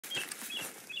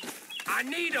I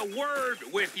need a word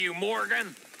with you,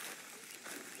 Morgan.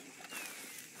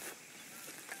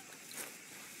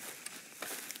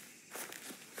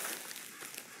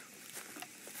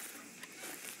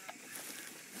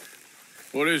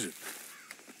 What is it?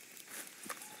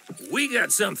 We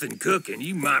got something cooking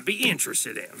you might be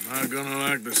interested in. Am I gonna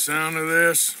like the sound of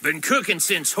this? Been cooking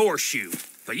since Horseshoe,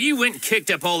 but you went and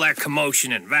kicked up all that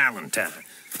commotion in Valentine.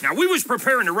 Now, we was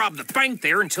preparing to rob the bank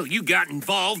there until you got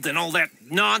involved in all that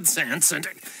nonsense, and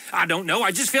I don't know,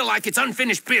 I just feel like it's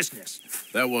unfinished business.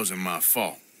 That wasn't my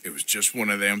fault. It was just one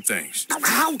of them things.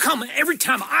 How come every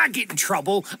time I get in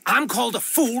trouble, I'm called a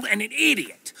fool and an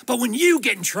idiot? But when you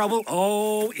get in trouble,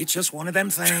 oh, it's just one of them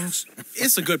things.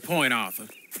 It's a good point, Arthur.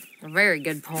 A very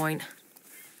good point.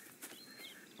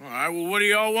 All right, well, what do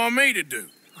y'all want me to do?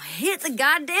 Hit the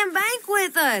goddamn bank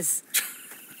with us.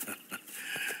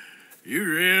 You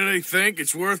really think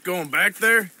it's worth going back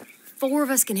there? 4 of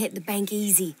us can hit the bank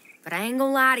easy, but I ain't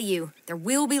gonna lie to you. There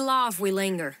will be law if we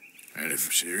linger. And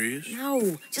if serious?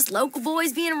 No, just local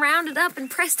boys being rounded up and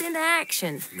pressed into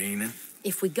action. Meaning?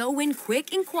 If we go in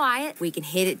quick and quiet, we can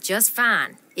hit it just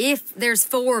fine. If there's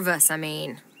 4 of us, I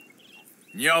mean.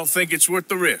 Y'all think it's worth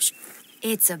the risk?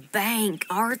 It's a bank,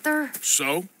 Arthur.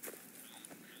 So?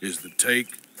 Is the take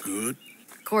good?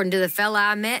 According to the fella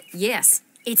I met, yes.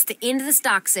 It's the end of the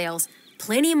stock sales.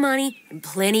 Plenty of money and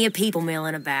plenty of people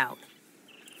milling about.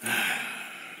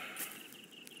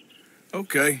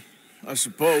 Okay, I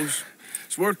suppose.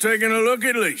 It's worth taking a look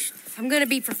at least. If I'm gonna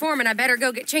be performing, I better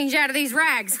go get changed out of these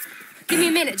rags. Give me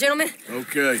a minute, gentlemen.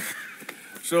 Okay.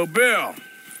 So, Bill,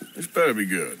 this better be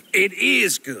good. It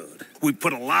is good. We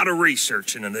put a lot of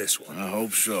research into this one. I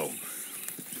hope so.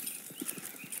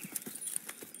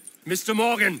 Mr.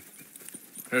 Morgan.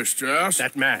 Herr Strauss?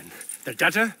 That man. The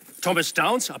debtor, Thomas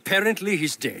Downs, apparently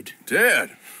he's dead.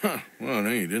 Dead? Huh. Well,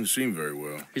 he didn't seem very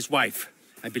well. His wife.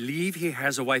 I believe he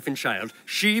has a wife and child.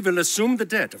 She will assume the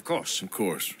debt, of course. Of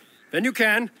course. Then you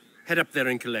can head up there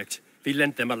and collect. We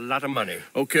lent them a lot of money.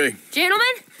 Okay.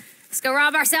 Gentlemen, let's go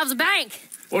rob ourselves a bank.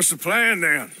 What's the plan,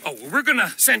 then? Oh, we're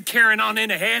gonna send Karen on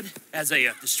in ahead as a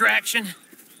distraction.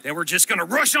 Then we're just gonna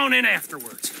rush on in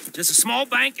afterwards. Just a small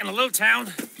bank in a little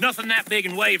town. Nothing that big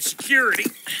in way of security.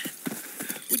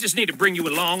 We just need to bring you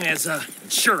along as a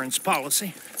insurance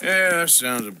policy. Yeah, that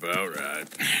sounds about right.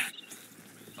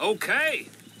 Okay,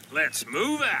 let's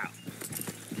move out.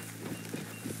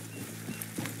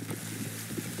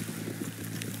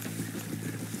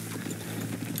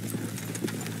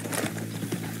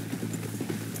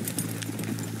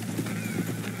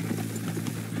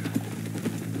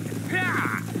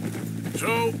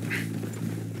 So,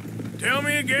 tell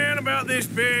me again about this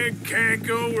big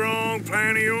can't-go-wrong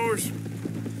plan of yours.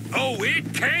 Oh,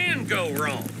 it can go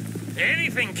wrong.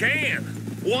 Anything can,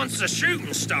 once the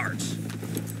shooting starts.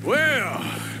 Well,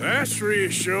 that's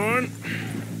reassuring.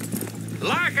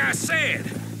 Like I said,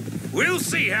 we'll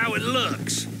see how it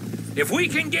looks. If we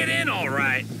can get in all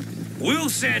right, we'll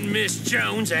send Miss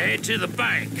Jones ahead to the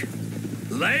bank.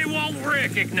 They won't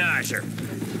recognize her.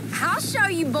 I'll show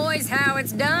you boys how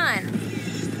it's done.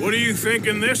 What are you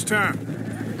thinking this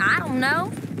time? I don't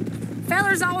know.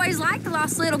 Fellers always liked the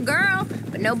lost little girl,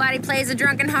 but nobody plays a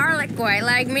drunken harlot quite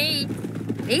like me.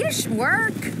 It should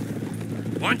work.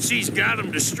 Once she's got them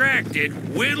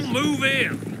distracted, we'll move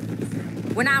in.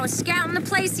 When I was scouting the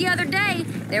place the other day,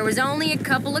 there was only a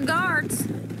couple of guards.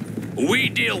 We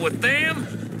deal with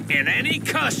them and any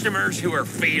customers who are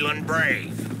feeling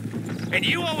brave. And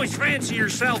you always fancy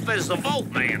yourself as the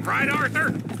vault man, right,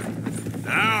 Arthur?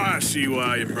 Now I see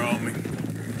why you brought me.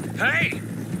 Hey,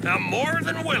 I'm more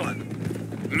than willing.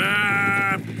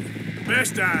 Nah,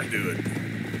 best I do it.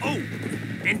 Oh,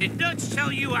 and did Dutch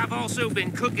tell you I've also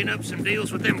been cooking up some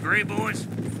deals with them Gray boys?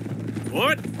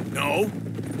 What? No.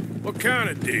 What kind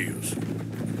of deals?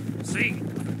 See,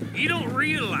 you don't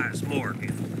realize,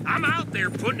 Morgan. I'm out there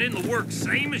putting in the work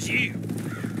same as you.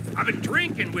 I've been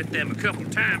drinking with them a couple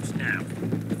times now.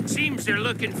 Seems they're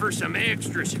looking for some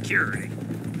extra security.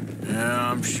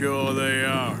 Yeah, I'm sure they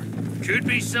are. Could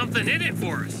be something in it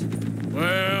for us.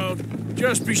 Well,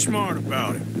 just be smart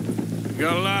about it.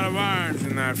 Got a lot of irons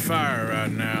in that fire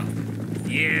right now.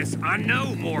 Yes, I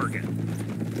know, Morgan.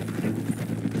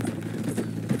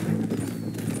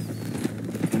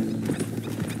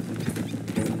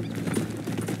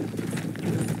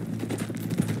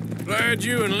 Glad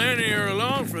you and Lenny are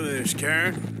along for this,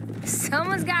 Karen.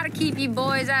 Someone's got to keep you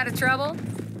boys out of trouble.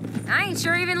 I ain't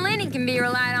sure even Lenny can be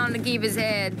relied on to keep his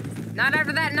head. Not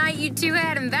after that night you two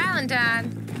had in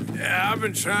Valentine. Yeah, I've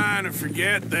been trying to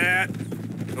forget that.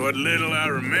 What little I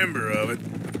remember of it.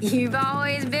 You've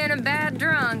always been a bad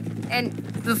drunk.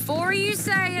 And before you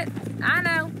say it, I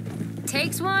know. 10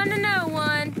 Takes one to know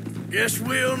one. Guess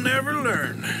we'll never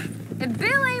learn. And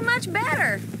Bill ain't much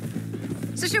better.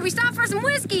 So should we stop for some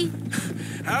whiskey?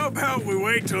 How about we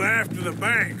wait till after the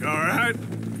bank, all right?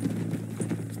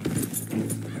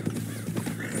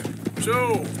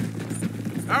 So,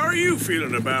 how are you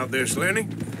feeling about this, Lenny?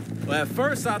 Well, at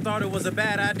first I thought it was a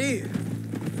bad idea.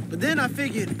 But then I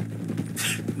figured,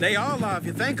 they all are if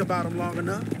you think about them long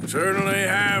enough. Certainly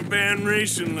have been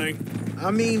recently. I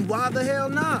mean, why the hell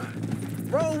not?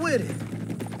 Roll with it.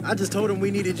 I just told him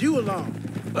we needed you along.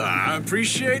 I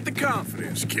appreciate the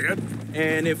confidence, kid.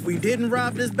 And if we didn't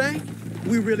rob this bank,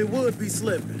 we really would be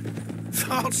slipping.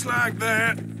 Thoughts like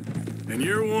that, and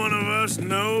you're one of us,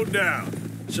 no doubt.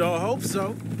 Sure hope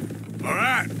so. All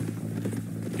right.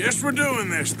 Guess we're doing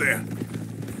this, then.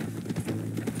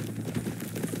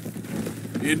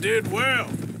 You did well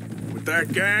with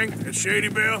that gang at Shady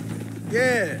Belle.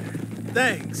 Yeah,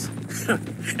 thanks.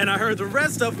 And I heard the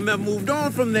rest of them have moved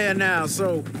on from there now,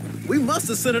 so we must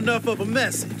have sent enough of a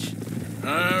message.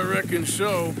 I reckon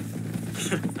so.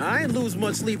 I ain't lose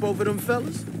much sleep over them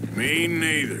fellas. Me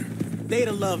neither. They'd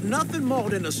have loved nothing more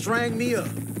than to strang me up.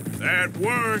 That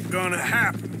weren't gonna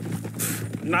happen.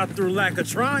 Not through lack of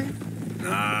trying.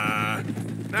 Nah,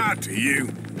 not to you.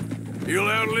 You'll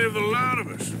outlive a lot of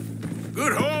us.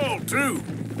 Good haul, too.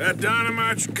 That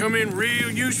dynamite should come in real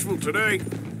useful today.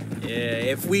 Yeah,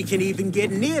 if we can even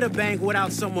get near the bank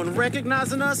without someone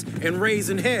recognizing us and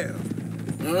raising hell.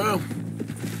 Well,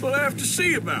 we'll have to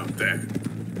see about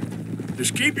that.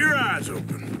 Just keep your eyes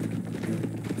open.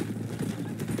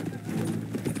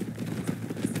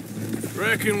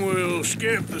 Reckon we'll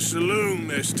skip the saloon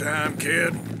this time,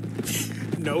 kid.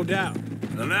 No doubt.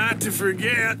 A night to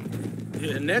forget.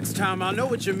 Yeah, next time I know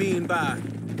what you mean by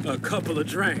a couple of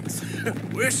drinks.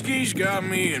 Whiskey's got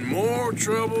me in more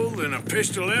trouble than a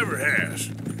pistol ever has.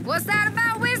 What's that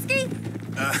about whiskey?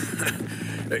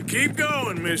 Keep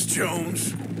going, Miss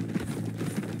Jones.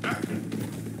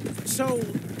 So,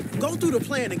 go through the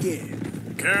plan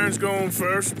again. Karen's going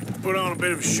first, put on a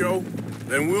bit of a show.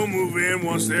 Then we'll move in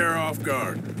once they're off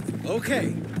guard.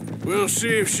 Okay. We'll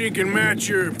see if she can match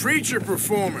your preacher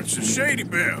performance at Shady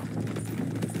Belle.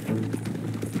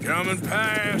 Coming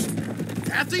past.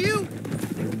 After you.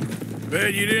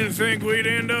 Bet you didn't think we'd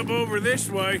end up over this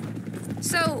way.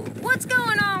 So, what's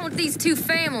going on with these two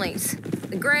families?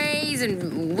 The Grays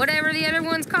and whatever the other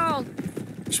one's called?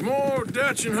 It's more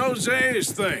Dutch and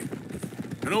Jose's thing.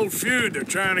 An old feud they're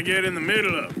trying to get in the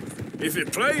middle of. If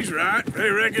it plays right, they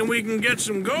reckon we can get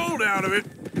some gold out of it.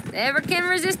 Never can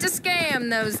resist a scam,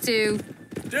 those two.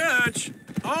 Dutch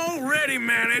already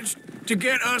managed to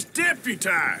get us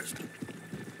deputized.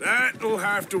 That'll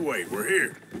have to wait. We're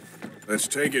here. Let's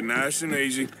take it nice and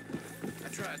easy. I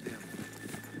tried them.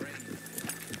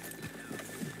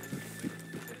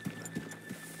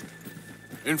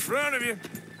 In front of you.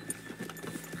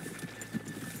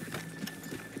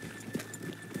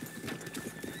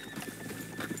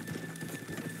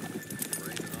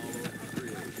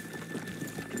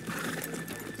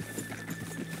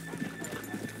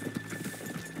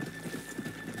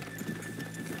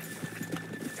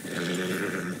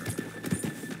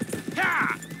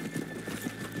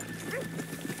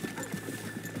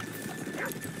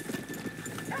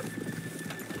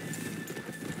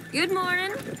 Good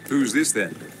morning. Who's this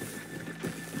then?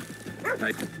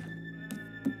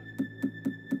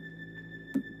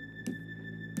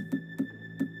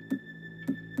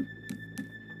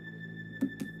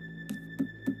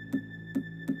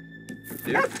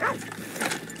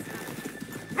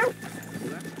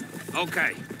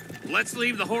 Okay, let's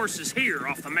leave the horses here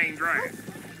off the main drag.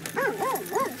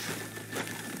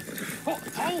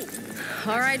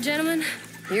 All right, gentlemen,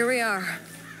 here we are.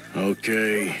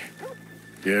 Okay.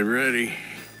 Get ready.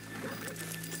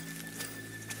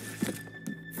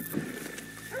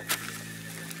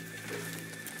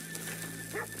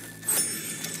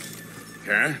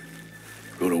 Karen,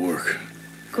 go to work.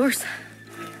 Of course.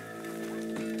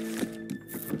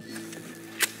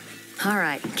 All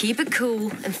right, keep it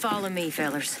cool and follow me,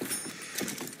 fellers.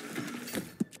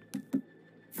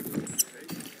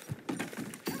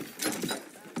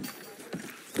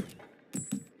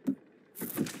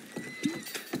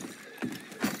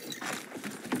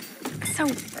 So,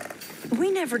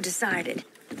 we never decided.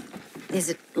 Is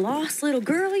it lost little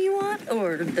girl you want,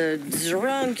 or the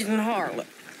drunken harlot?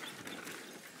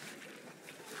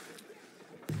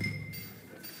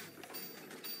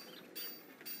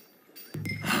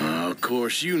 Of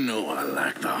course, you know I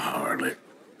like the harlot.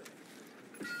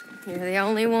 You're the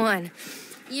only one.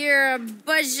 You're a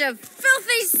bunch of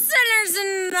filthy sinners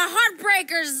and the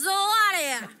heartbreakers, a lot of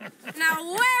you. Now,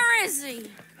 where is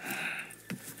he?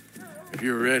 If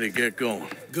you're ready, get going.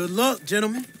 Good luck,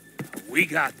 gentlemen. We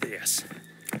got this.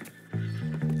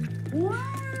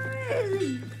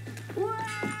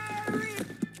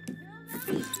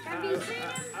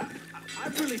 I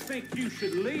really think you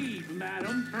should leave,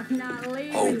 madam. I'm not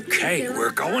leaving. Okay, we're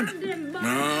going.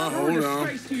 No, hold on.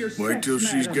 Wait till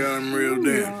she's got him reeled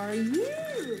in. Who are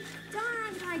you? Don't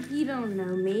act like you don't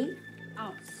know me.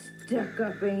 All stuck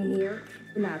up in here.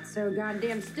 Not so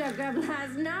goddamn stuck up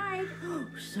last night. Oh,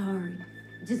 sorry.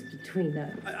 Just between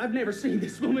us. I've never seen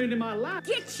this woman in my life.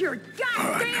 Get your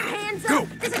goddamn hands go. up!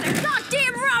 This is a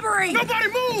goddamn robbery! Nobody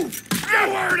move!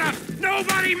 No word up!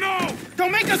 Nobody move!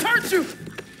 Don't make us hurt you!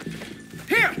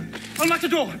 Here, unlock the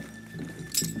door.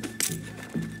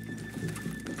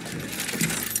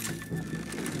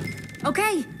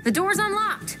 Okay, the door's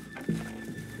unlocked.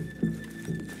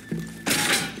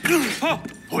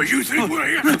 Oh, you think we're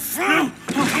here for fun?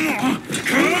 Come on!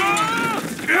 Come on!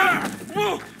 Yeah.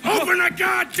 Open the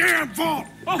goddamn vault!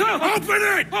 Open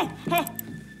it!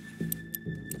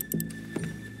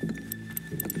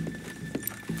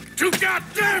 Too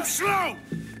goddamn slow!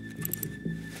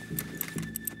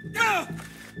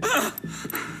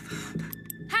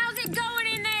 How's it going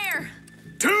in there?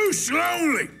 Too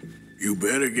slowly! You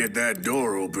better get that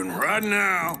door open right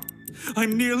now.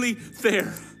 I'm nearly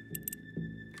there.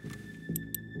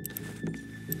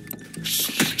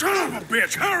 Son of a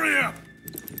bitch, hurry up!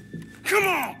 Come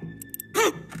on!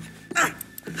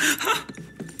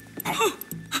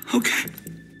 Okay.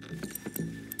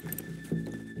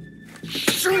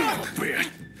 Son of a bitch!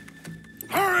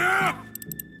 Hurry up!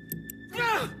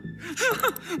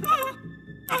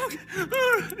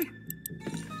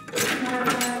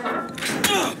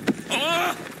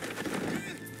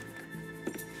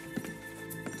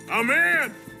 I'm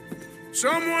in!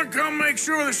 Someone come make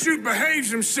sure the chute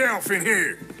behaves himself in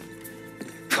here.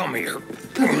 Come here.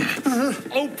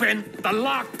 Open the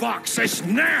lockboxes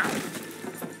now!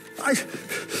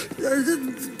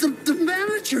 The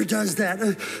manager does that.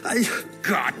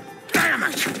 God damn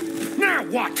it! Now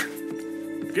what?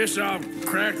 Guess I'll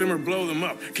crack them or blow them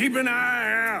up. Keep an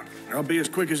eye out. I'll be as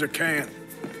quick as I can.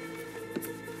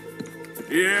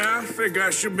 Yeah, I think I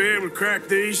should be able to crack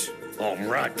these. All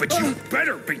right, but you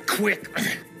better be quick.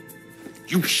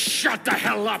 You shut the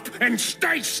hell up and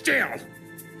stay still!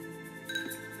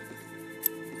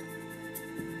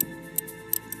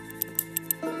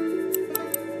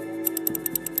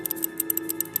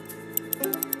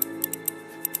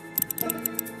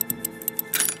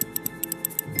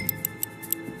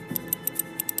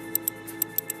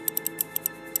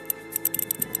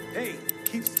 Hey,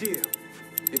 keep still.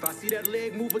 If I see that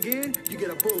leg move again, you get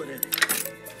a bullet in it.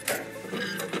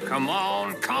 Come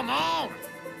on, come on!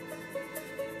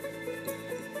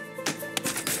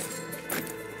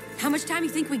 How much time you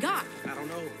think we got? I don't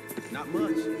know. Not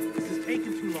much. This is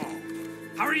taking too long.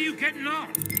 How are you getting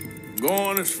on?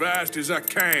 Going as fast as I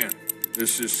can.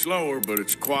 This is slower, but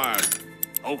it's quiet.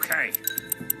 Okay.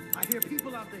 I hear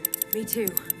people out there. Me too.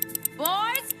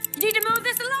 Boys, you need to move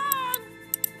this along!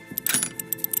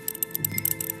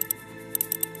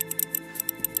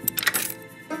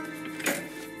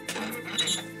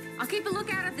 I'll keep a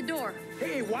lookout at the door.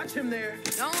 Hey, watch him there.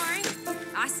 Don't worry.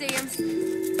 I see him.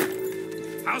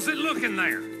 How's it looking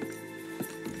there?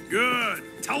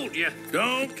 Good. Told you.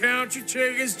 Don't count your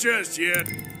chickens just yet.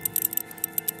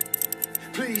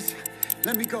 Please,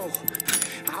 let me go.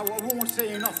 I won't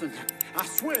say nothing. I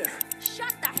swear.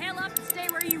 Shut the hell up and stay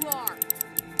where you are.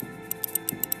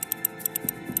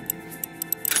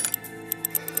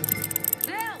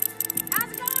 Bill,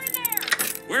 how's it going in there?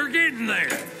 We're getting there.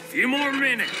 Few more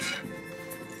minutes.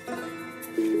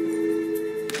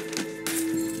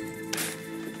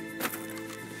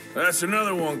 That's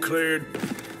another one cleared.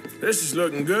 This is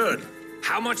looking good.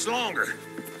 How much longer?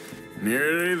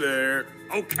 Nearly there.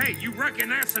 Okay, you reckon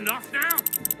that's enough now?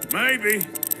 Maybe.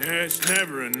 Yeah, it's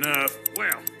never enough.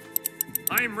 Well,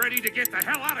 I am ready to get the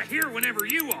hell out of here whenever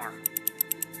you are.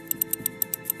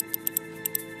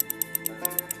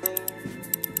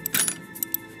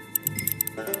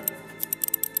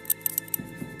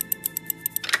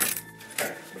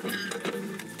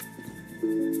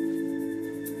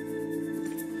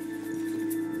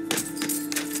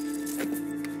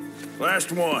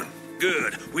 Last one.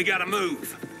 Good. We gotta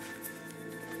move.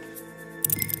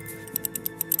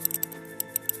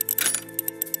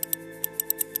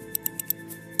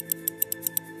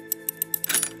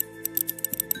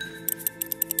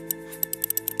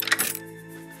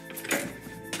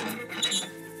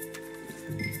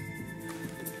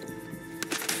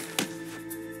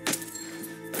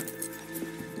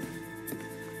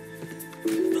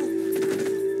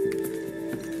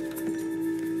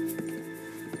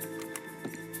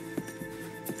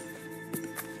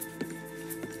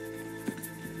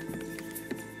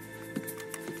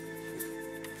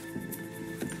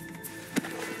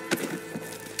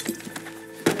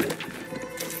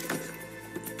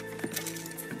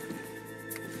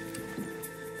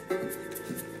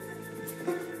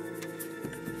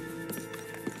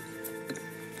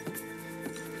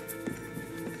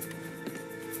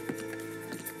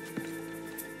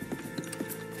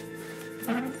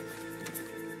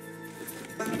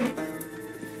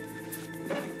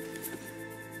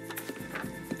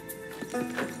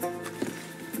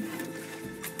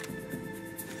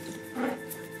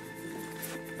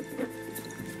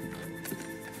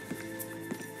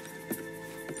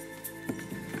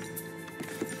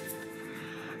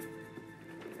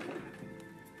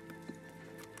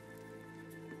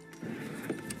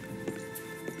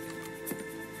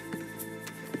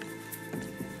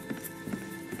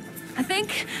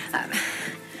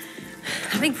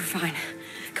 I think we're fine.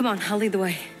 Come on, I'll lead the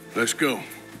way. Let's go.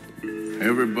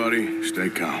 Everybody, stay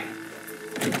calm.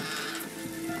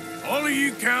 All of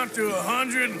you count to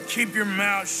 100 and keep your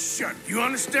mouths shut. You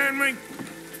understand me?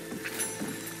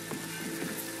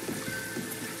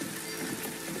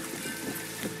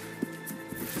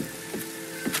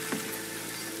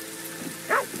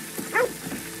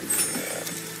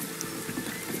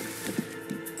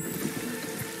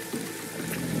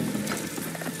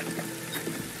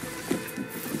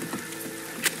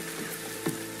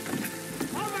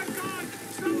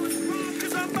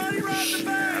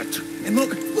 And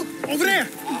look, over there!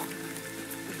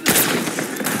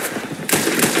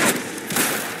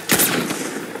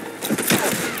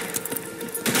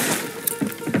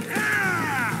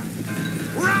 Ah!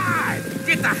 Right!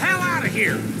 Get the hell out of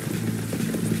here!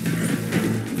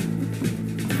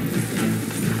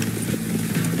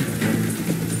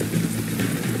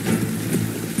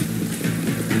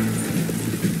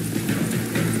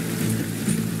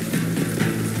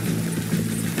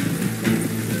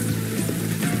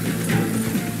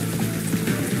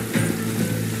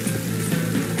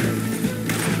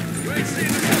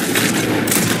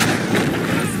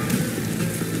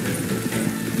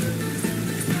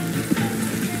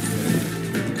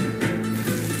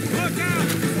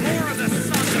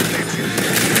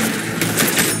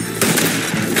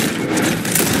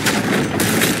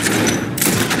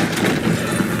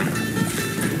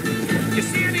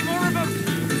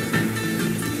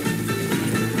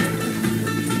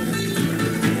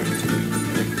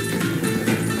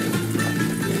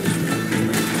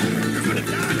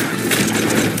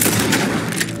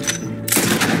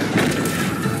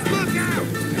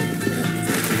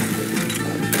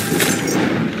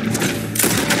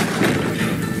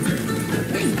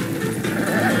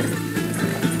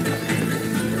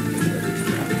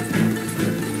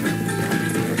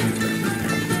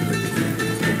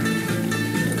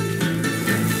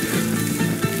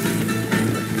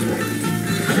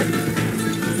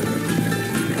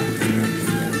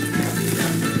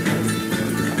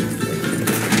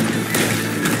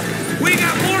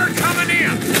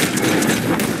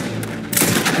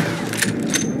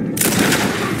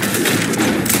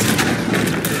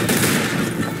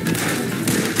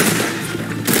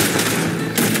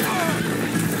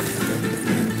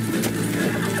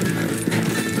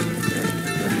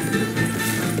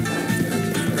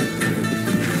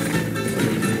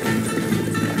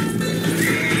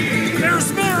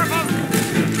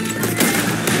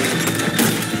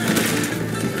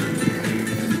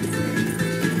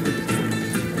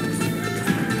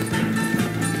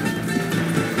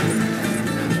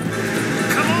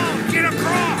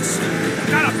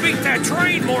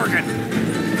 Train, Morgan!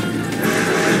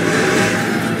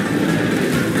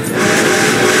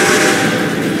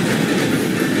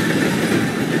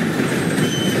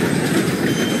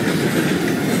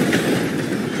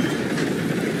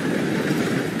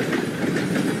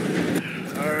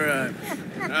 All right.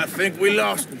 I think we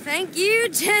lost him. Thank you,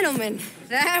 gentlemen.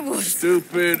 That was...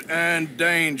 Stupid and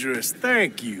dangerous.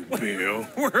 Thank you, Bill.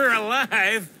 We're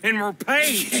alive and we're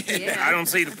paid. Yeah. I don't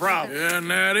see the problem. Yeah,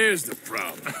 and that is the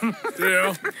problem.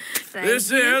 Still,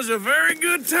 this is a very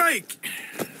good take.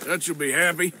 Dutch will be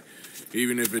happy,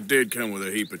 even if it did come with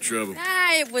a heap of trouble.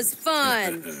 Ah, it was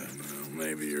fun. Well,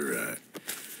 maybe you're right.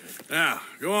 Now,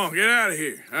 go on, get out of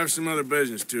here. I have some other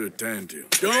business to attend to.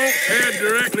 Don't head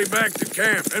directly back to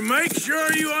camp, and make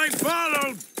sure you ain't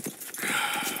followed.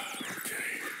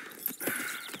 Okay.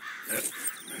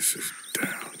 This is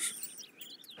Downs.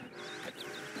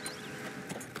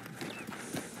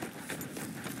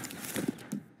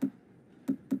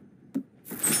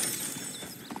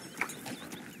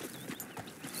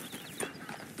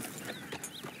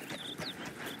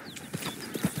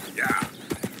 Yeah.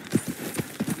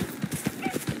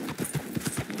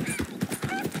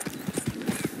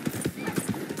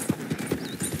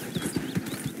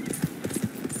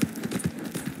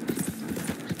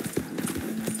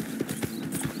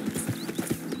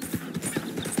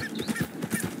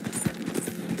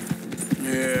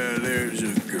 Yeah, there's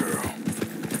a girl.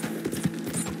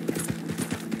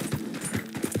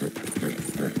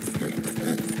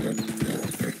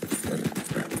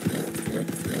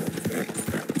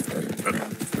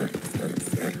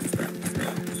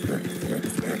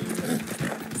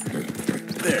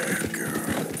 There, girl.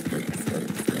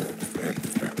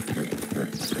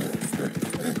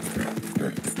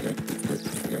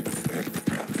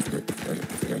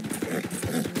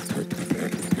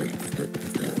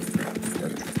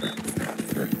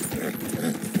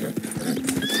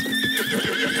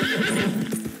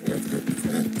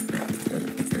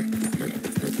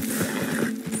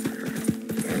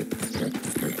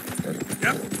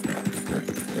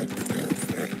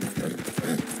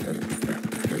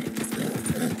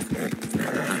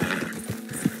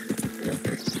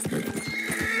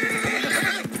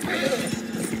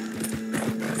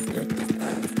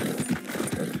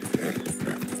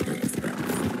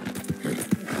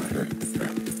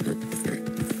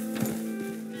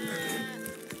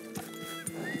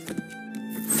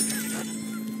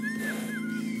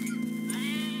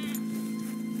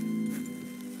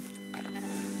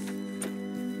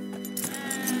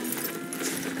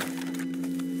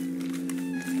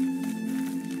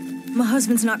 My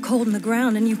husband's not cold in the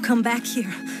ground, and you've come back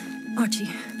here. Archie,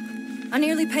 I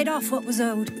nearly paid off what was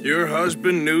owed. Your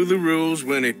husband knew the rules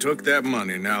when he took that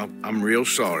money. Now, I'm real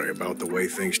sorry about the way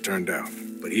things turned out.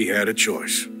 But he had a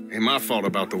choice. Ain't my fault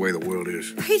about the way the world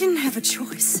is. He didn't have a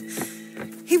choice.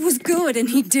 He was good, and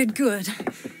he did good.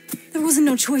 There wasn't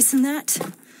no choice in that.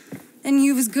 And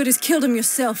you as good as killed him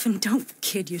yourself, and don't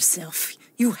kid yourself.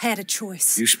 You had a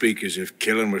choice. You speak as if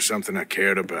killing was something I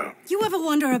cared about. You ever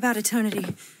wonder about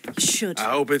eternity? You should.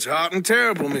 I hope it's hot and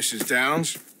terrible, Mrs.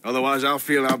 Downs. Otherwise, I'll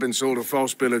feel I've been sold a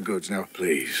false bill of goods. Now,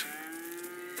 please,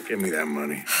 give me that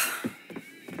money.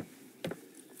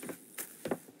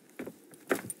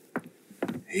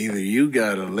 Either you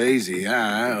got a lazy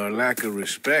eye or lack of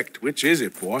respect. Which is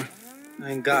it, boy? I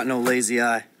ain't got no lazy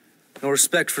eye. No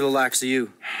respect for the likes of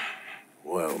you.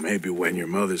 Well, maybe when your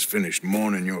mother's finished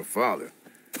mourning your father,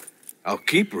 I'll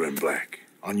keep her in black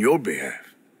on your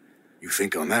behalf. You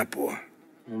think on that, boy?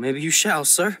 Well, maybe you shall,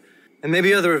 sir. And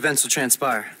maybe other events will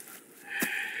transpire.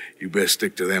 You best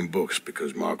stick to them books,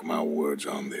 because mark my words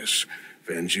on this.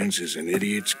 Vengeance is an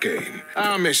idiot's game.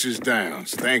 Ah, Mrs.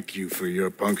 Downs, thank you for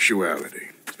your punctuality.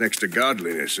 It's next to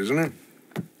godliness, isn't it?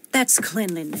 That's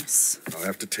cleanliness. I'll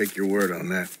have to take your word on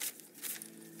that.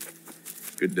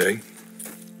 Good day.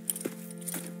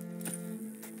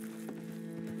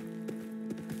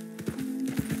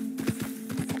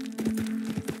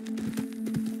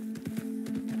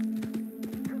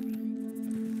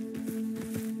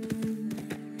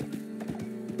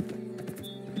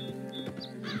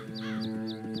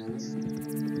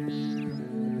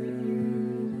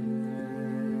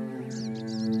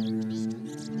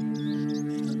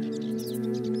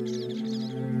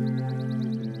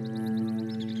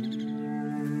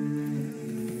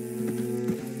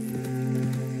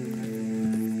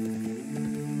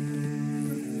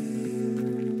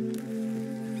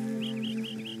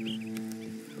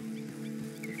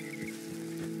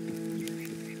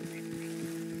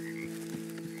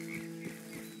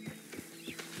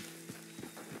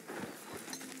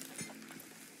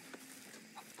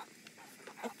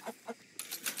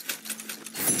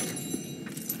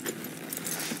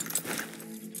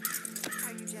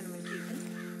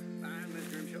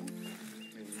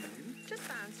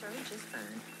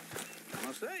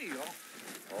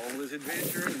 All this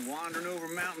adventure and wandering over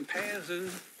mountain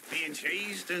passes, being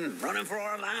chased and running for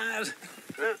our lives.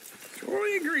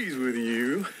 Cory agrees with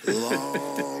you.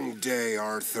 Long day,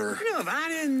 Arthur. You know, if I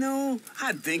didn't know,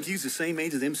 I'd think he's the same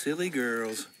age as them silly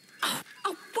girls.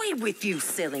 Away with you,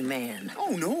 silly man.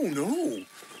 Oh, no.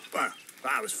 If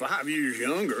I was 5 years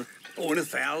younger, and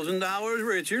 $1,000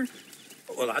 richer,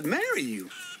 well, I'd marry you.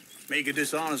 Make a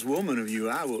dishonest woman of you,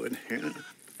 I would.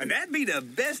 And that'd be the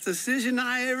best decision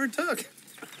I ever took.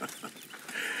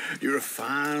 You're a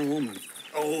fine woman.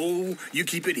 Oh, you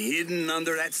keep it hidden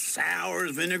under that sour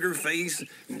vinegar face,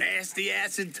 nasty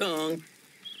acid tongue.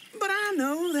 But I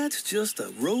know that's just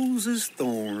a rose's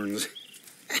thorns.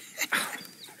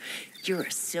 You're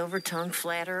a silver-tongued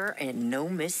flatterer and no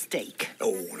mistake.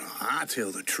 Oh, no, I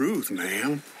tell the truth,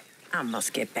 ma'am. I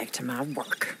must get back to my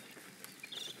work.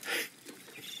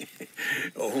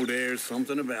 Oh, there's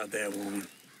something about that woman.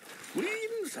 Sweet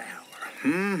and sour.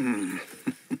 Mm-hmm.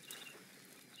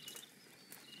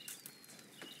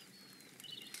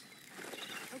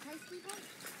 Okay, sweetheart?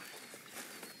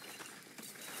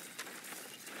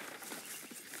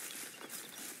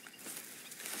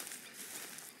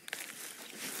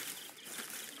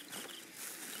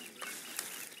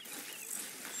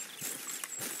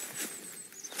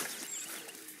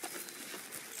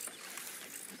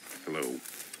 Hello.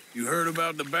 You heard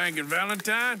about the bank in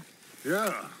Valentine?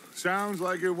 Yeah, Sounds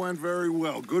like it went very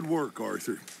well. Good work,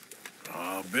 Arthur.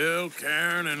 Oh, Bill,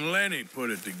 Karen, and Lenny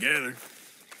put it together.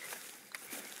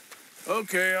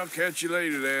 Okay, I'll catch you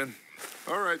later then.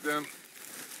 All right, then.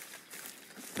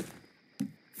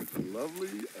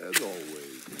 Lovely as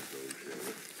always, Miss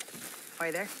O'Shea. Are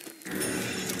you there?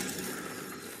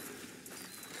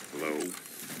 Hello.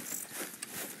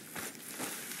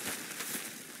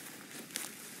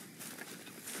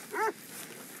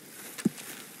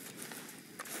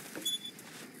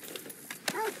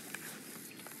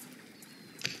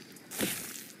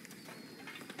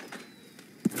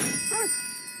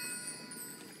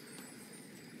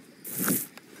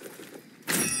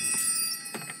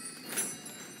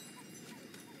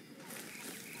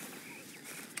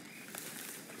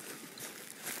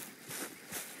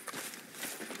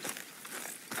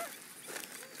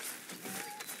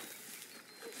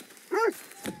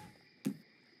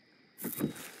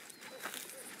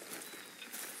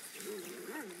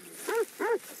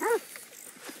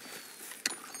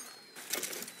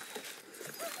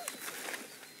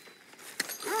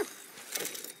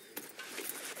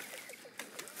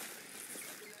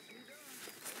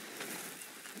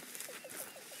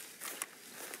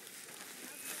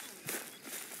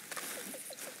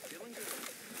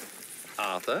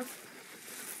 Arthur?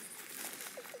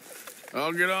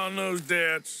 I'll get on those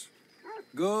debts.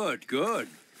 Good, good.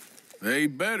 They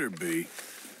better be.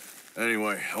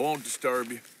 Anyway, I won't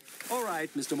disturb you. All right,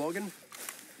 Mr. Morgan.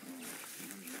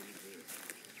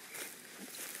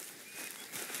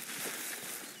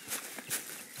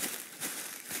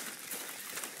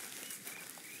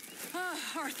 Oh,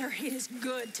 Arthur, it is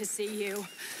good to see you.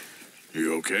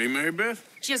 You okay, Marybeth?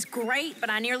 Just great, but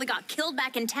I nearly got killed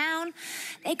back in town.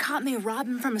 They caught me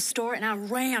robbing from a store, and I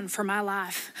ran for my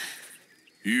life.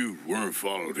 You weren't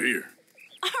followed here.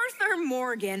 Arthur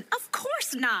Morgan, of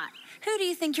course not. Who do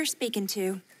you think you're speaking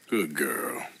to? Good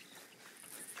girl.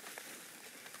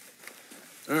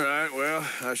 All right, well,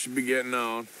 I should be getting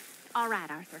on. All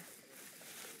right, Arthur.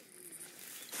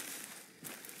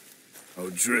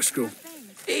 O'Driscoll.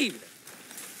 Evening.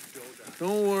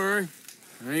 Don't worry.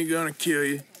 I ain't gonna kill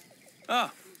you.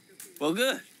 Oh, well,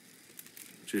 good.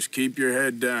 Just keep your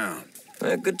head down.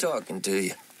 Good talking to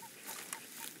you.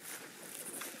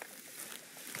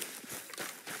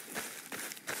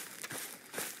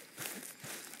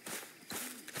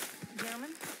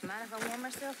 Gentlemen, mind if I warm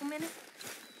myself a minute?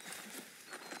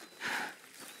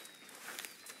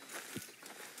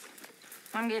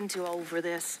 I'm getting too old for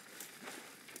this.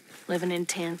 Living in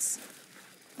tents,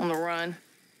 on the run.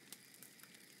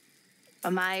 By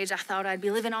my age, I thought I'd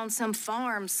be living on some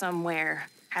farm somewhere,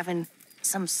 having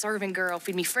some servant girl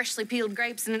feed me freshly peeled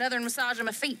grapes and another massage on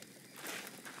my feet.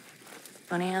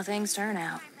 Funny how things turn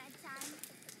out.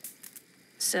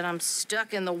 Instead, I'm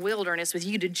stuck in the wilderness with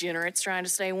you degenerates trying to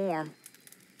stay warm.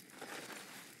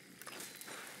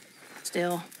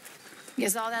 Still,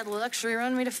 guess all that luxury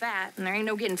run me to fat, and there ain't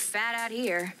no getting fat out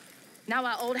here. Now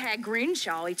my old hag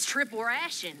Grinshaw eats triple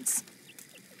rations.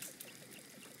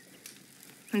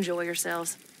 Enjoy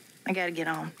yourselves. I gotta get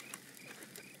on.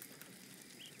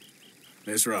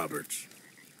 Miss Roberts.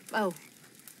 Oh,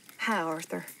 hi,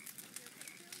 Arthur.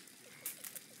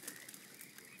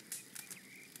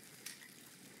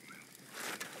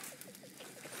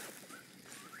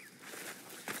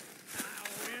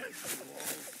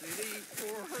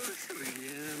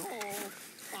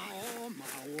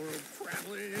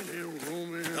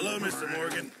 Hello, Mr.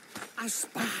 Morgan. I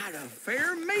spied a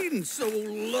fair maiden so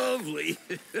lovely.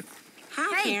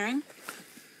 Hi, Karen.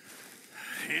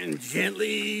 And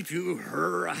gently to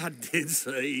her I did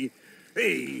say,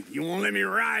 hey, you won't let me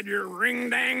ride your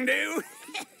ring-dang-do?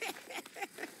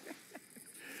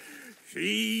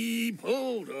 She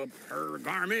pulled up her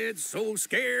garment so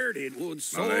scared it would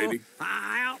soar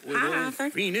high out with a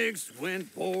phoenix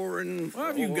went pouring. Why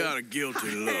have you got a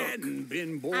guilty look? I hadn't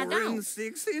been boring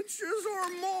 6 inches or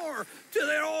more till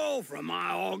it all from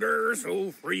my auger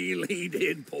so freely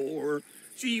did pour.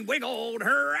 She wiggled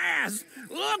her ass,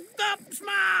 looked up,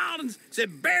 smiled, and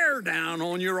said, bear down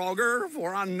on your auger,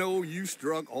 for I know you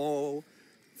struck all.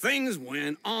 Things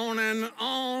went on and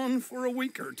on for a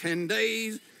week or 10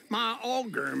 days. My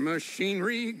auger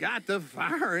machinery got the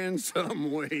fire in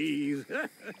some ways. Should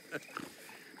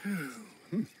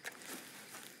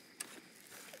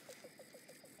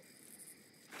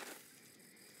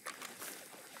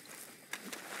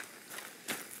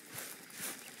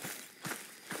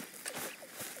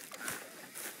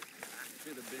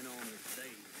have been on the stage.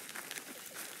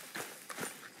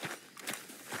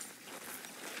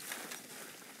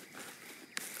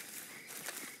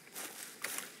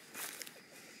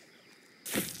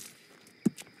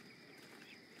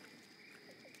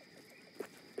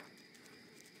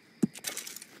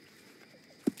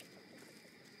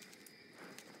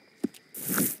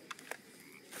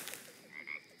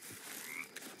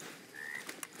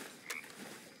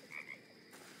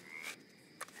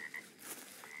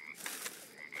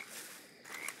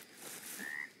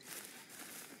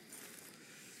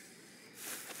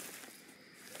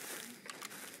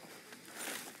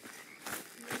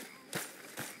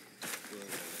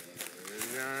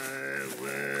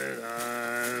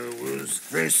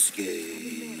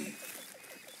 whiskey.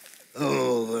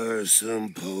 Over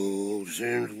some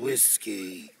potent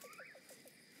whiskey.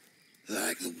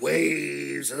 Like the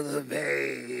waves of the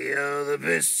Bay of the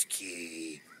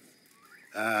Biscay,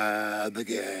 I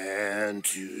began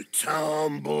to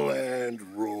tumble and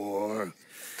roar.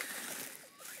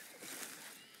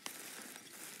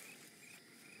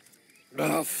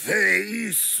 My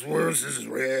face was as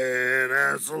red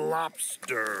as a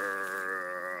lobster.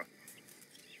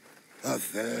 I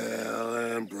fell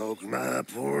and broke my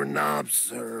poor knob,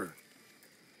 sir.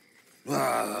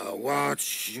 My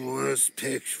watch was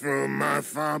picked from my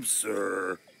fob,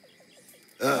 sir.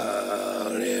 I'll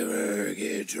never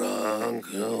get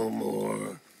drunk no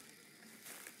more.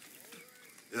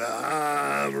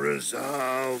 I'm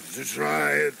resolved to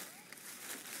try it.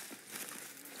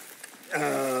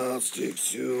 I'll stick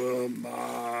to a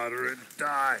moderate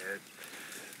diet.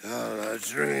 I'll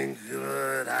drink,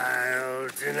 but I'll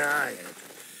deny it.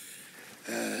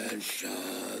 And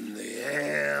shun the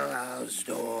alehouse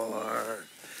door.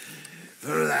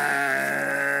 For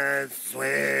that's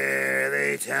where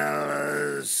they tell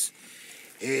us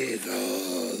it's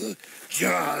all the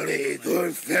jolly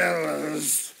good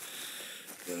fellas.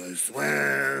 But I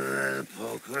swear that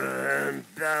poker and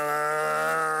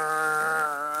Bella,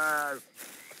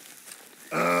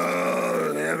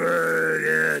 I'll never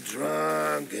get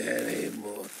drunk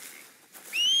anymore.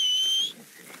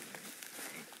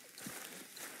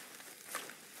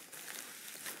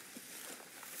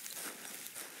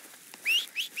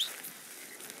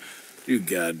 You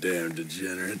goddamn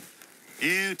degenerate.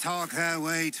 You talk that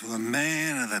way to a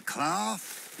man of the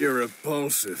cloth? You're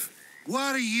repulsive.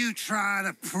 What are you trying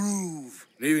to prove?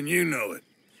 Even you know it.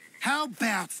 How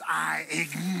about I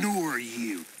ignore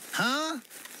you, huh?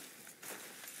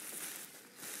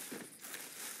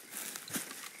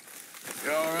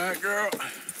 You all right, girl?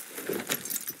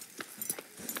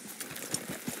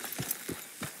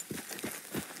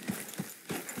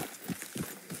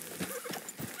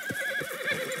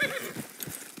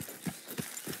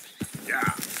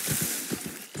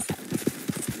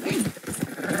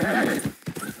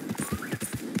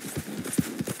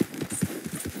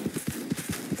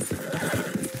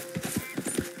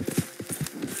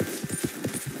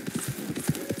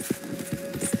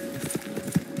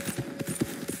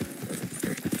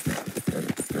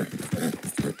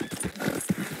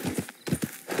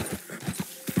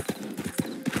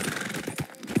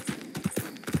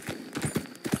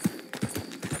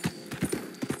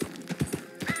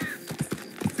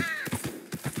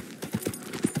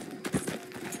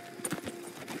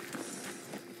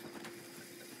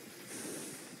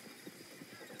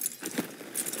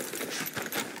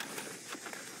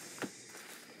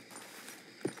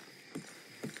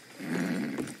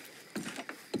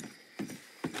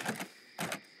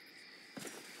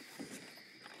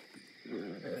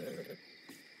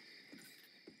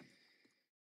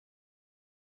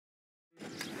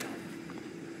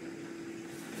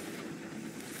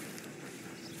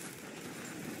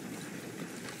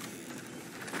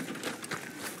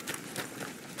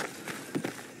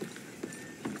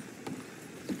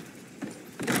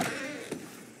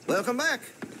 Welcome back.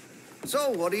 So,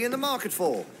 what are you in the market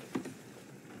for?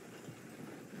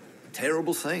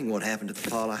 Terrible thing what happened at the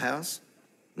Parlor House.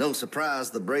 No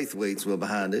surprise the Braithwaites were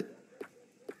behind it.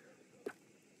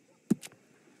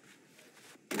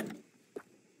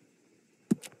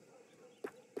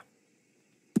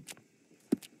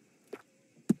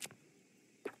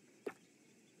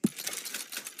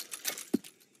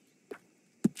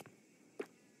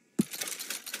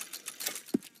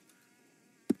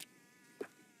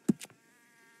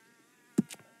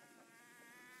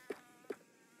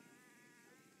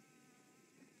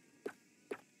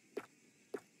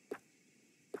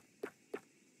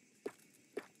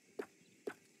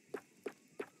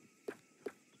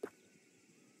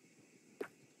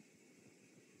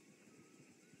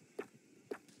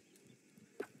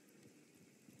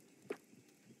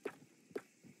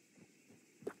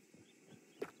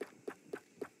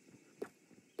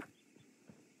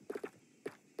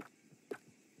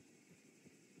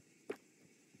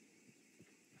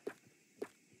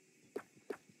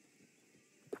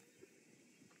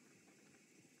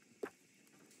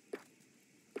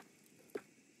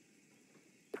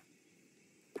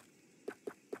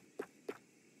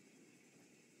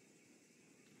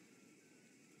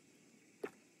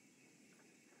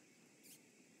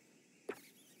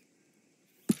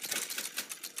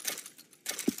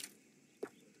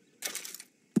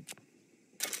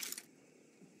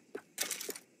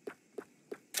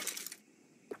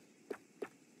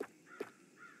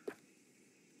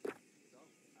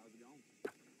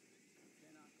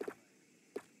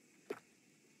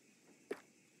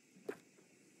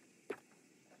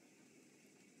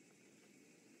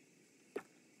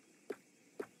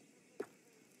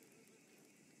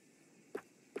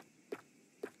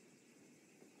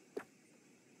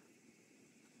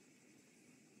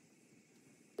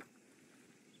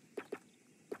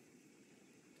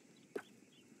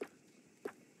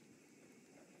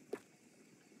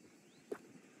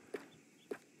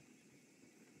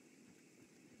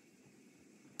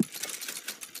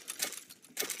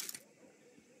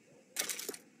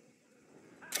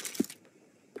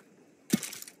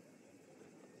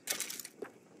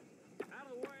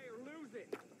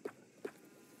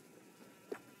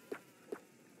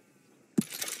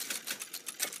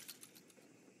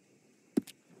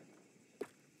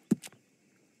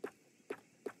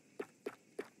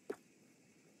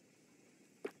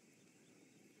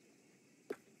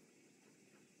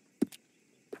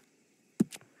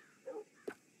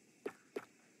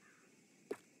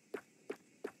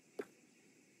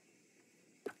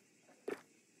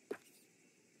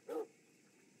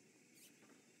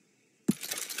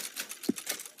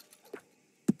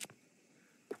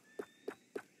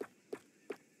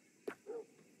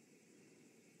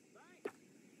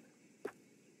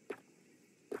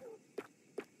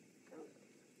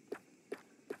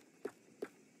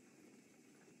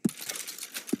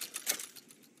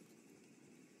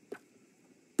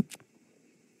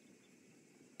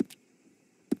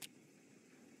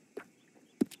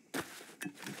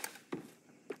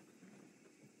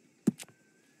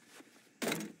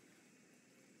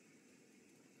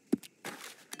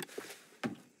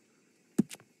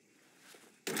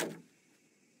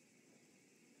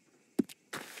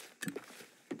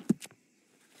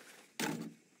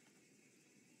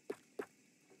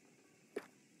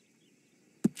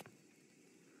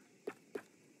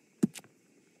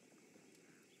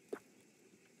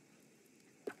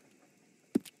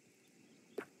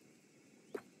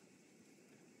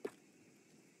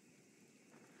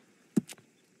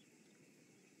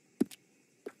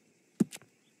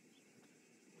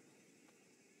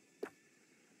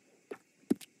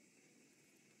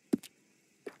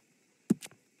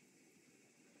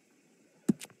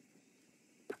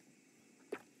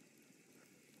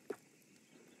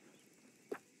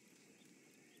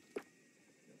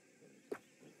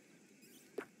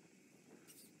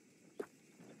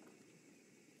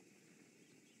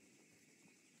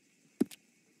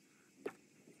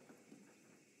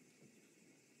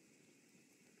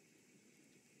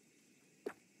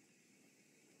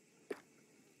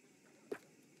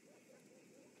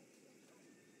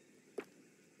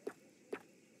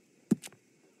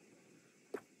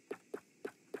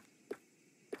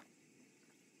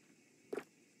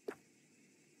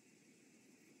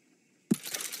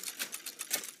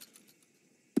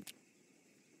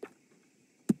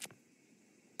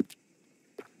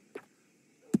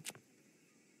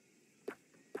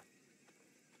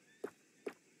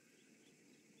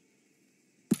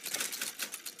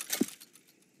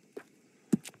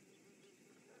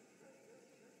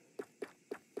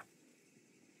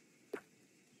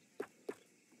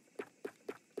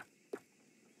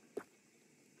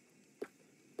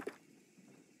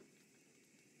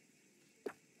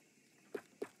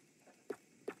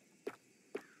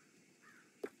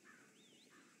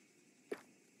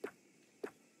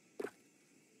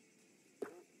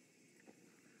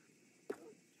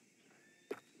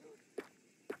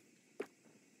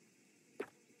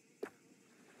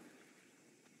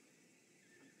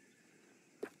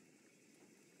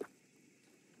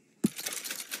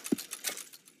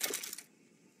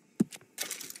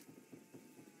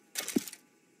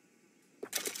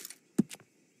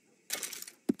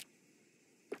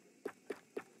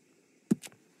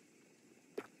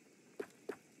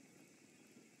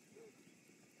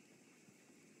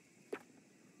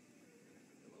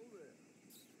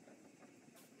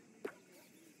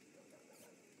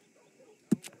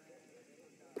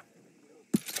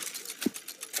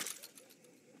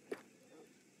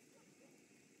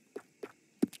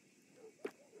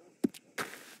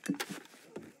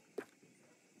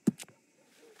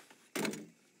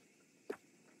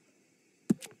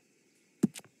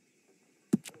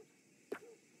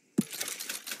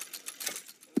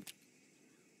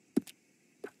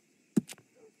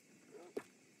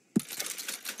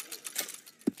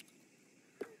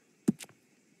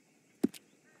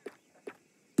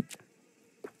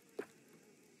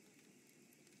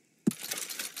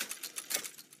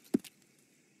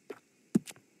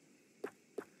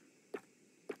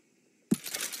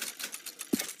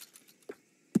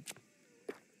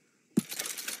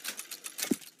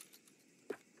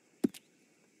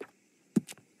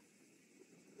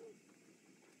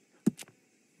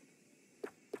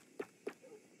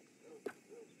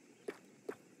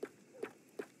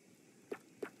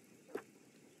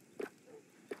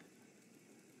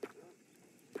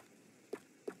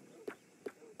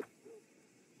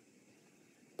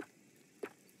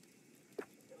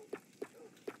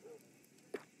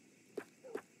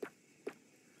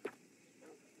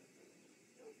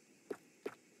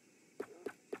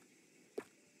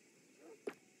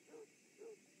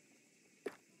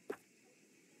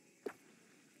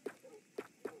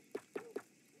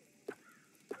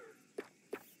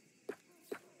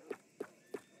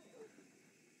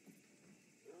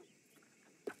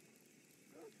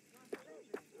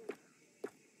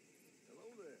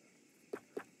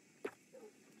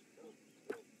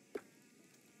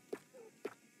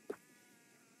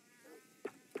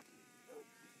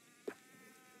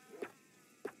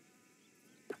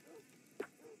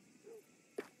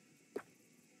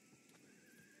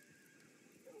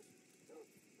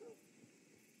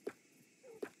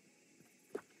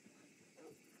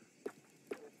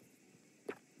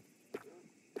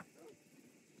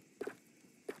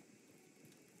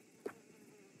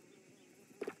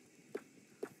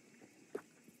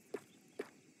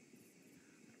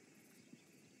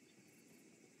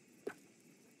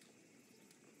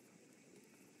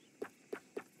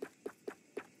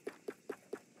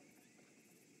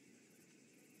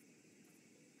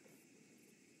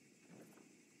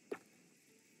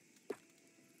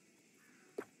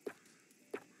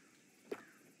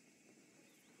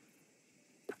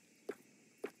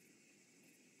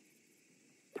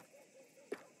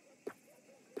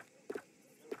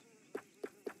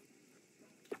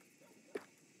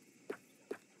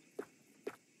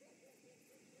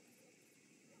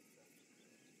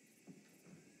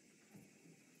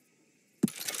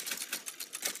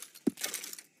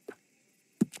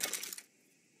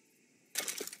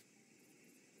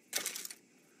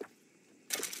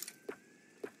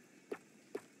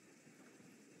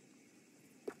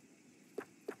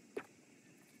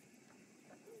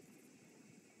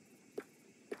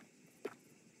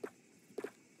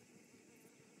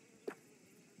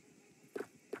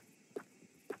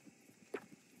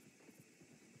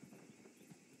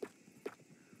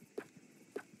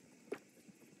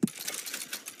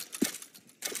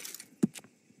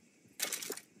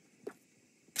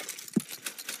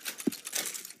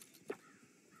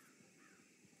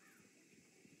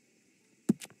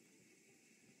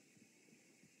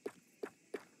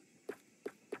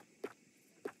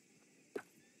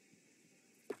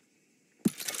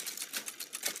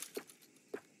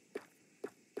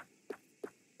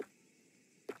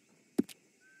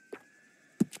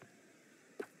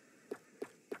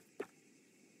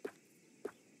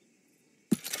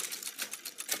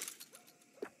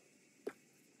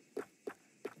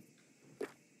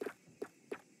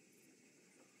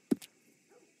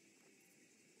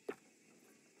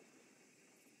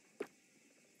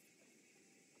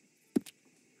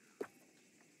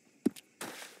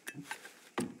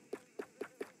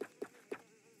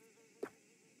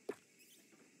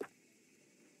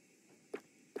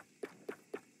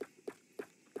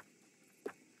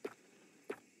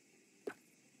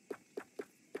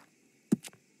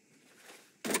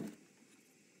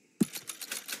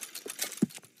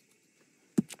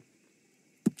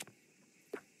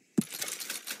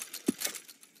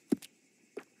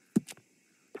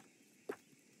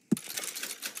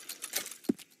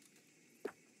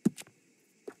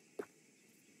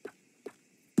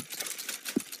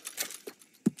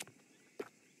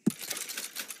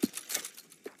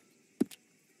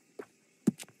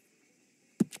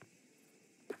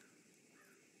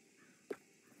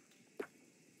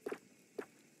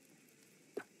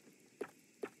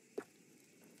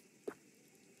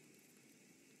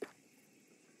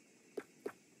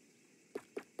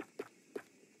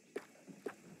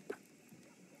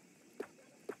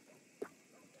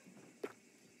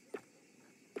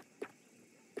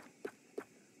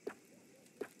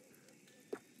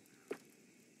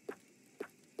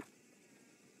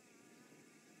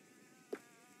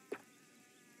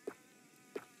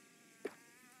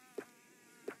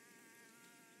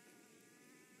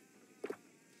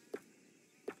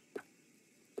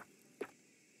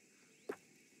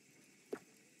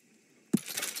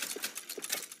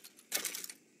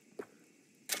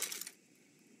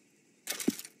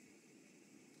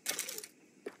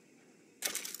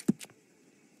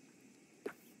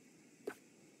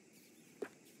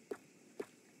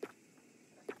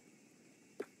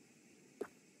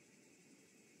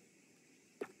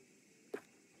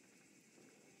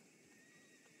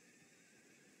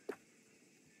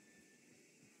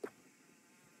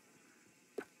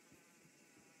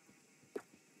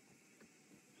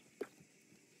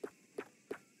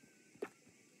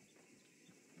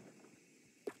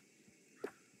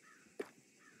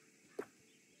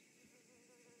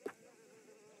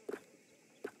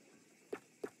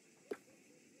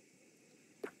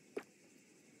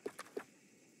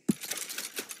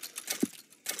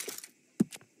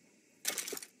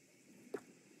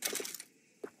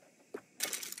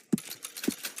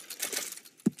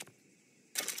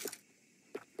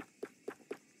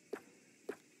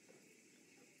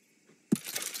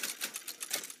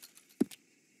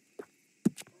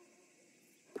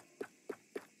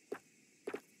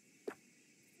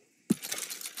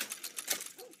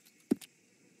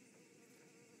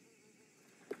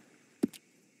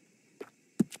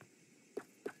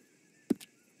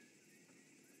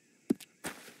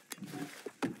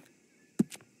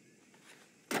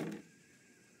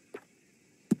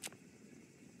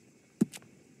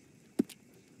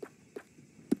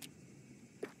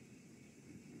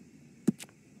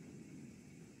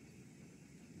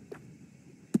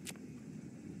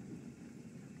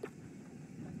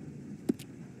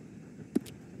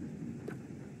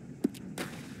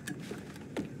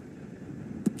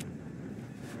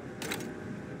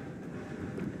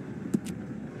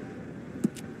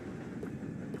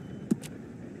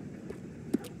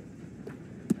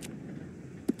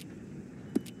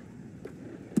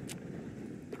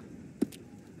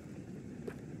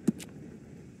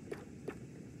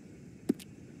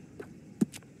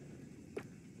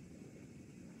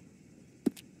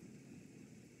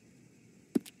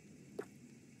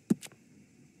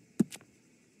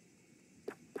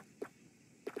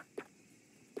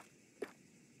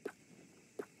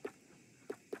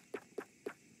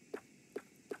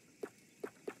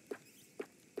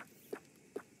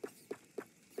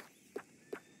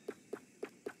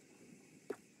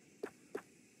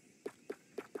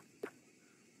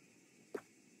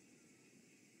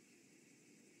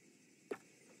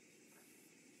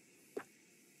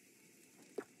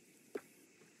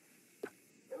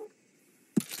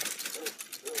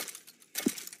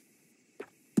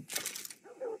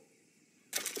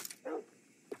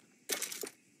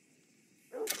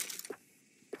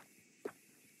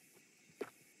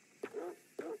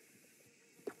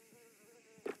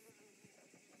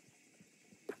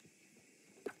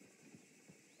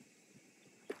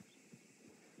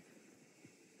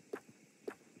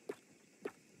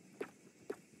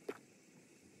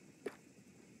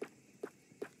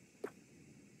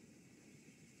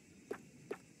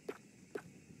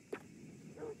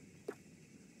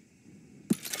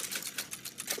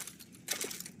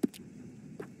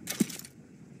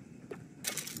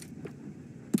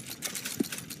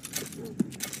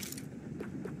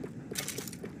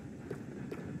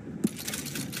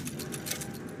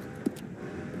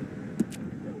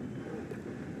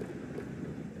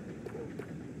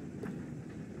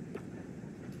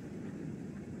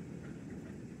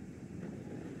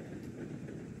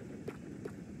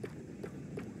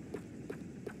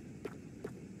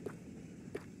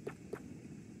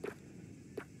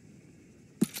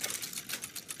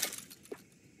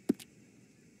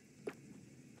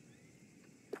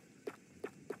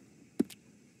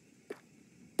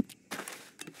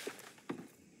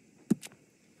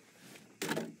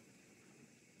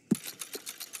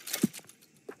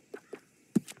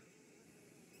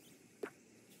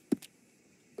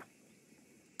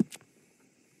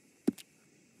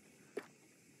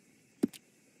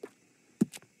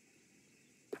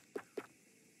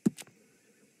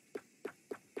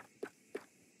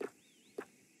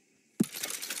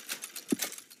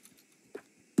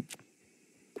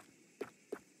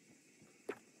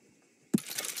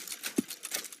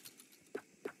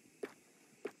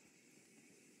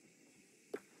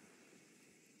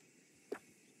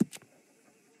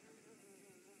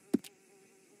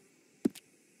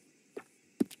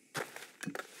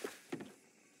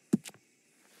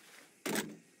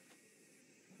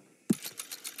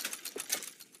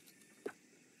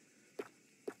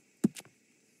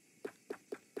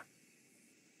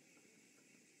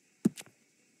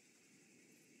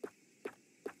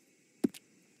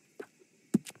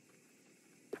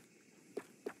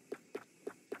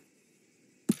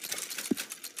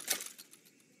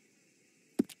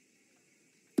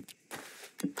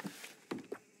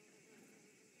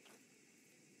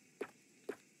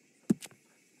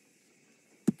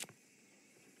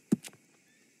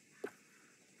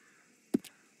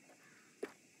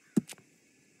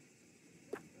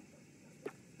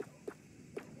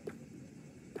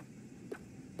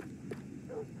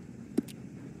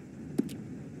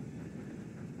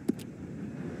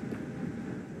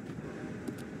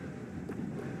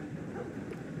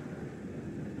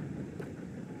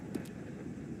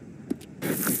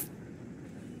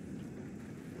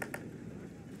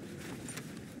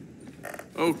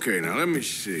 Okay, now let me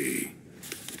see.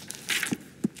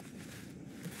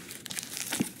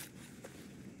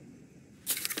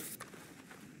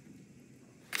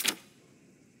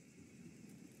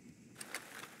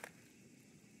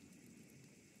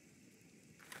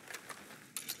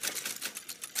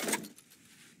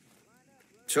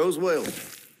 Chose well.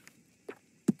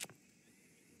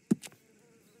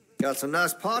 Got some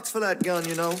nice parts for that gun,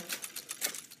 you know.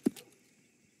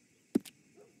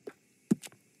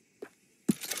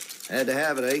 Had to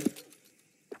have it,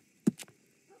 eh?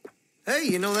 Hey,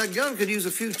 you know, that gun could use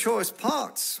a few choice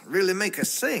parts. Really make us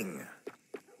sing.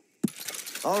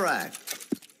 All right.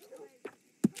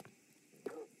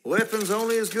 Weapon's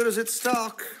only as good as its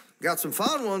stock. Got some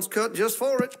fine ones cut just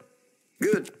for it.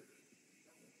 Good.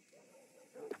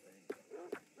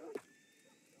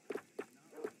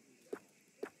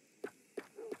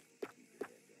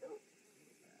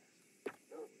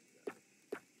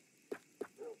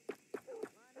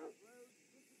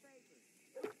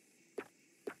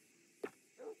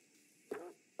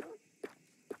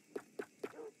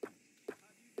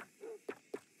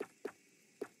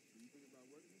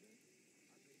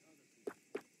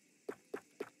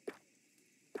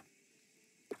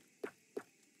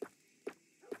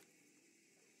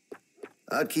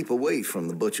 I'd keep away from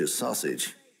the butcher's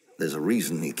sausage. There's a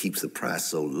reason he keeps the price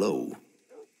so low.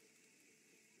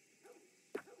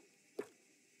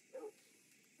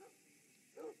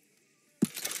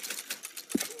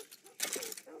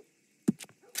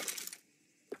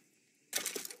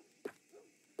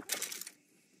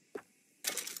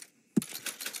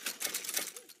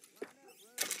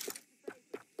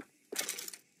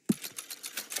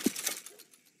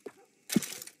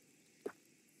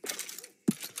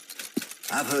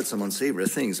 I've heard some unsavory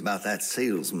things about that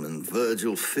salesman,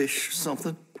 Virgil Fish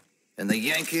something. And the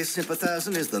Yankee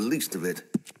sympathizing is the least of it.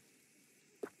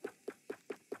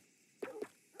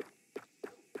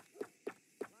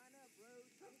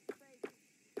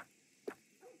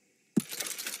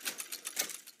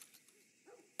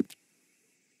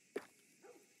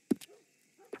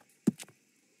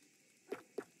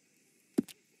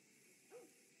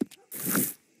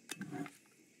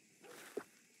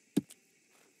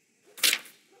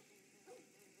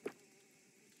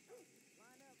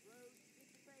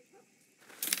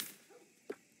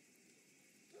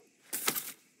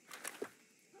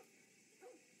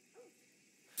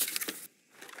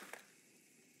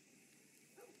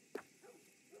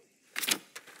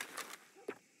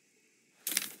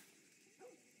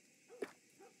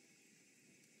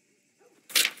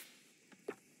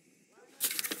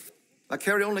 I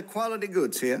carry only quality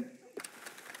goods here.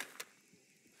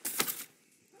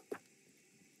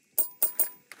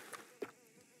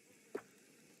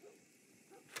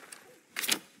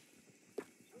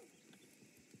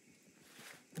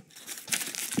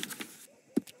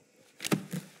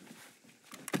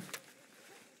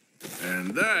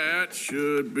 And that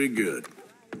should be good.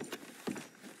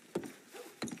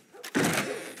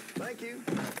 Thank you.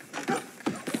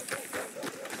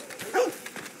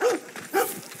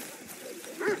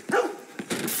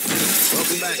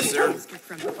 Welcome back, sir.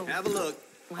 Have a look.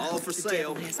 All for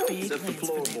sale, except the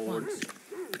floorboards.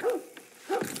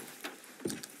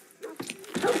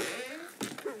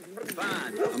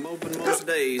 Fine. I'm open most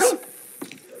days.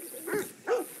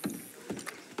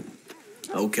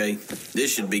 Okay,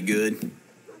 this should be good.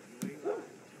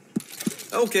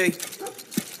 Okay.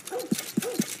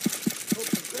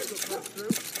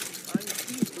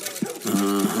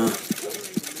 Uh-huh.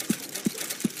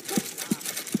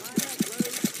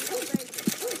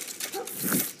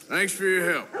 Thanks for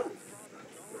your help.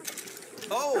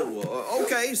 Oh,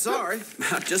 okay, sorry.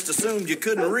 I just assumed you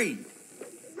couldn't read.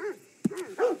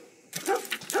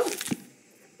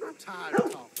 I'm tired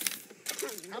of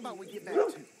talking. How about we get back to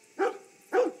it?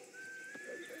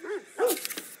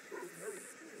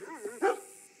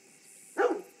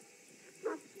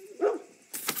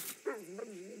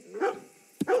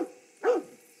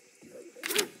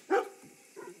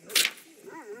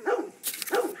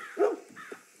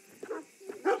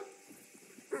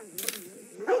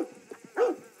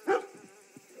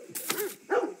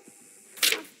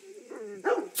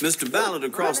 Mr. Ballard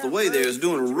across the way there is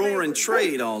doing a roaring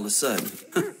trade all of a sudden.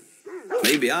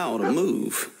 Maybe I ought to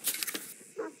move.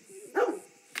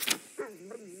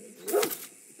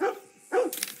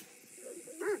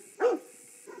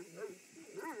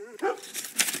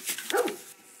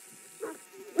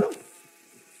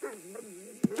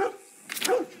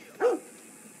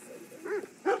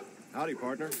 Howdy,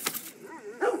 partner.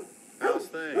 How's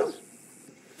things?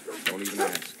 Don't even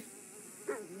ask.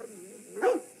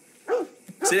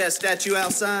 See that statue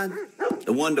outside?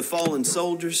 The one to fallen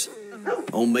soldiers?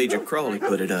 Old Major Crawley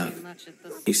put it up.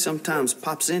 He sometimes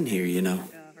pops in here, you know.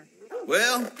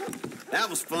 Well, that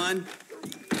was fun.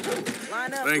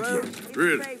 Thank you.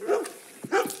 Really.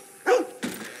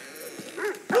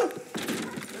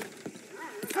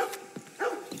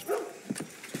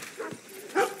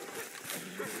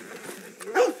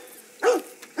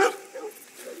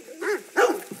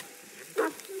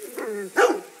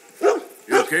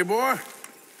 You okay, boy?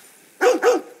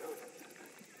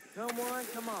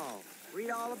 Come on. Read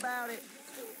all about it.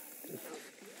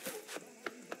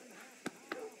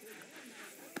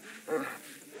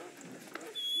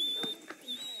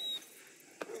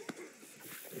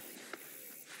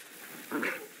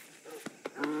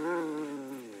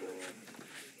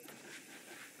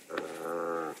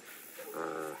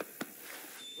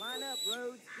 Line up,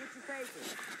 Rhodes. Get your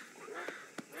papers.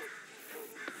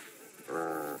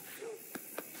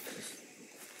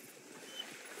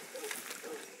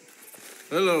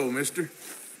 Hello, mister.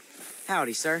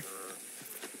 Howdy, sir.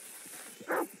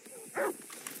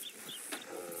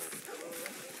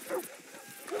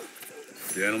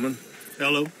 Gentlemen.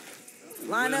 Hello.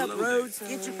 Line up, Rhodes.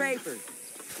 Get your papers.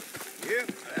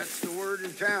 Yep, that's the word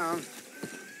in town.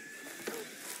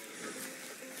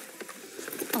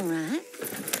 All right.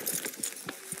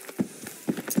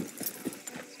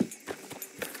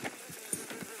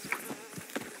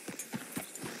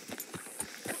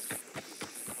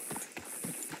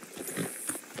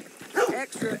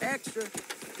 Extra.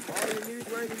 All your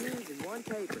newsworthy news in one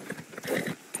paper.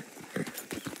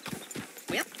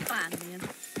 Well, fine then.